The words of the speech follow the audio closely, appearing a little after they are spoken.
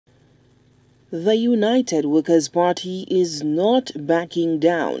The United Workers' Party is not backing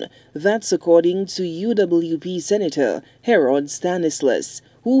down. That's according to UWP Senator Harold Stanislas,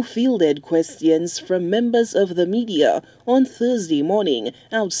 who fielded questions from members of the media on Thursday morning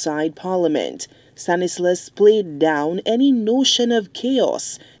outside Parliament. Stanislas played down any notion of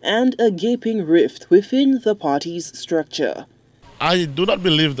chaos and a gaping rift within the party's structure. I do not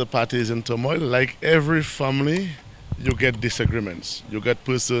believe the party is in turmoil. Like every family, you get disagreements. You get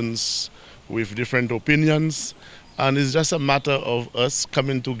persons with different opinions, and it's just a matter of us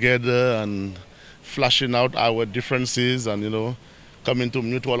coming together and flashing out our differences and coming to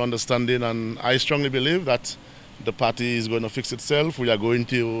mutual understanding. And I strongly believe that the party is going to fix itself. We are going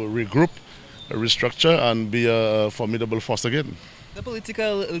to regroup, restructure, and be a formidable force again. The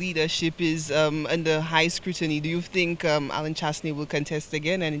political leadership is under high scrutiny. Do you think Alan Chasney will contest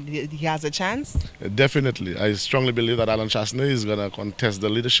again and he has a chance? Definitely. I strongly believe that Alan Chasney is going to contest the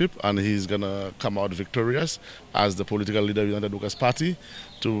leadership and he's going to come out victorious as the political leader of the United Workers' Party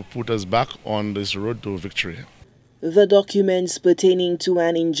to put us back on this road to victory. The documents pertaining to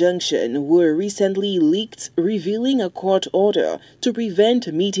an injunction were recently leaked, revealing a court order to prevent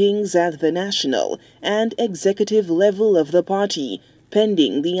meetings at the national and executive level of the party,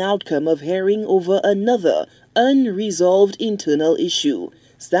 pending the outcome of hearing over another unresolved internal issue.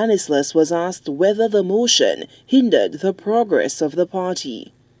 Stanislas was asked whether the motion hindered the progress of the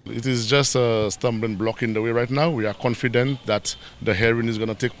party. It is just a stumbling block in the way right now. We are confident that the hearing is going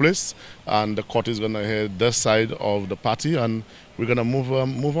to take place and the court is going to hear this side of the party, and we're going to move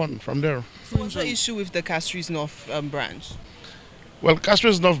on from there. So what's the issue with the Castries North branch? Well,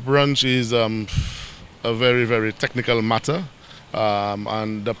 Castries North branch is a very, very technical matter,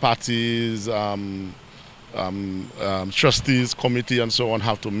 and the party's trustees committee and so on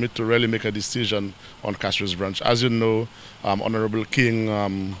have to meet to really make a decision on Castries branch. As you know, Honorable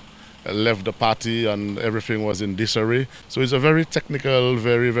King left the party and everything was in disarray. So it's a very technical,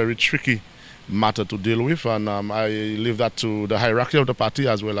 very, very tricky matter to deal with, and I leave that to the hierarchy of the party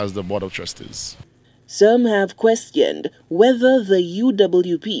as well as the board of trustees. Some have questioned whether the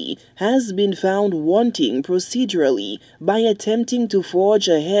UWP has been found wanting procedurally by attempting to forge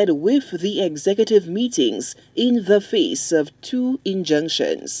ahead with the executive meetings in the face of two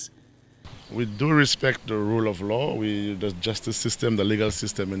injunctions. We do respect the rule of law, the justice system, the legal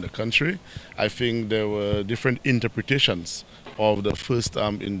system in the country. I think there were different interpretations of the first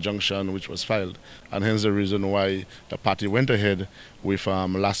injunction which was filed, and hence the reason why the party went ahead with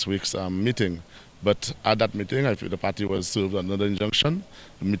last week's meeting. But at that meeting, I feel the party was served another injunction.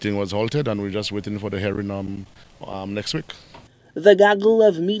 The meeting was halted, and we're just waiting for the hearing next week. The gaggle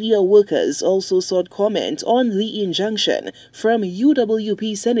of media workers also sought comment on the injunction from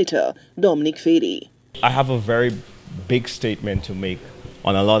UWP Senator Dominic Fady. I have a very big statement to make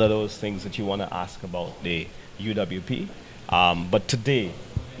on a lot of those things that you want to ask about the UWP. But today,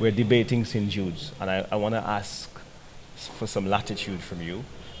 we're debating St. Jude's, and I want to ask for some latitude from you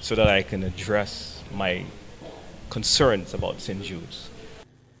so that I can address my concerns about St. Jude's.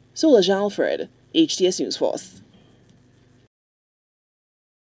 Solange Alfred, HTS News Force.